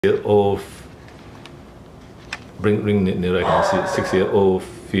6-year-old, bring nearer, I can see 6-year-old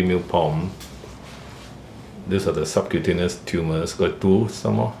female palm. These are the subcutaneous tumours. Got two,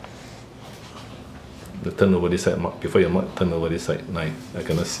 some more. The turn over this side, before you mark, turn over this side, 9. I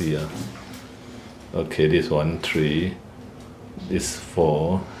cannot see. Okay, this 1, 3. This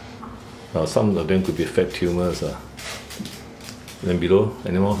 4. Now some of them could be fat tumours. Then below,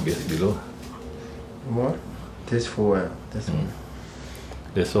 any more? Below? More? This 4. This one.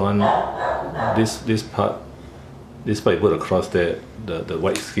 This one, this part you put across there, the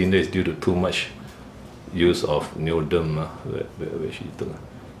white skin there is due to too much use of neoderm. Where she took?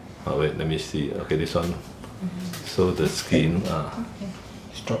 Oh, wait, let me see. Okay, this one. So the skin.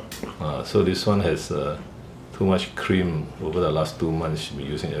 Stop. So this one has too much cream over the last 2 months. She's been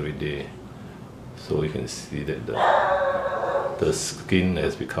using every day. So you can see that the skin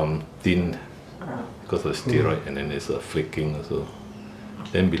has become thin because of steroid, and then there's a flaking also.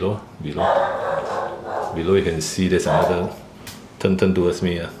 Then below you can see there's another. Turn towards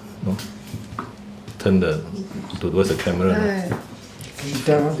me. No? Turn towards the camera.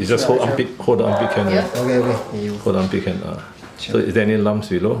 You just hold the armpit can. Yeah. Okay. Hold the armpit can. So is there any lumps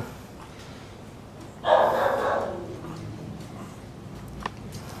below?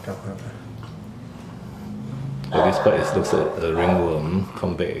 So this part looks like a ringworm.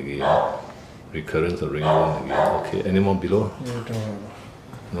 Come back again. Recurrence of ringworm again. Okay, any more below?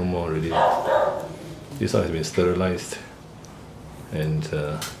 No more already. This one has been sterilized. And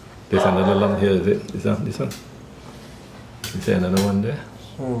there's another lump here, is it? This one? Is there another one there?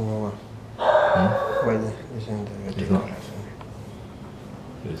 It's not.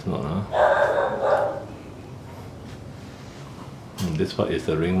 It's not, huh? This part is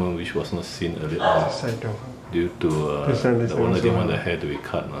the ringworm which was not seen earlier on due to the owner didn't want the hair to be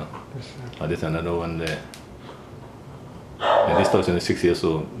cut. There's another one there. And this dog is only 6 years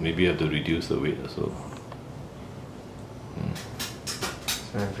old. Maybe you have to reduce the weight also.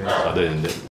 Other than that,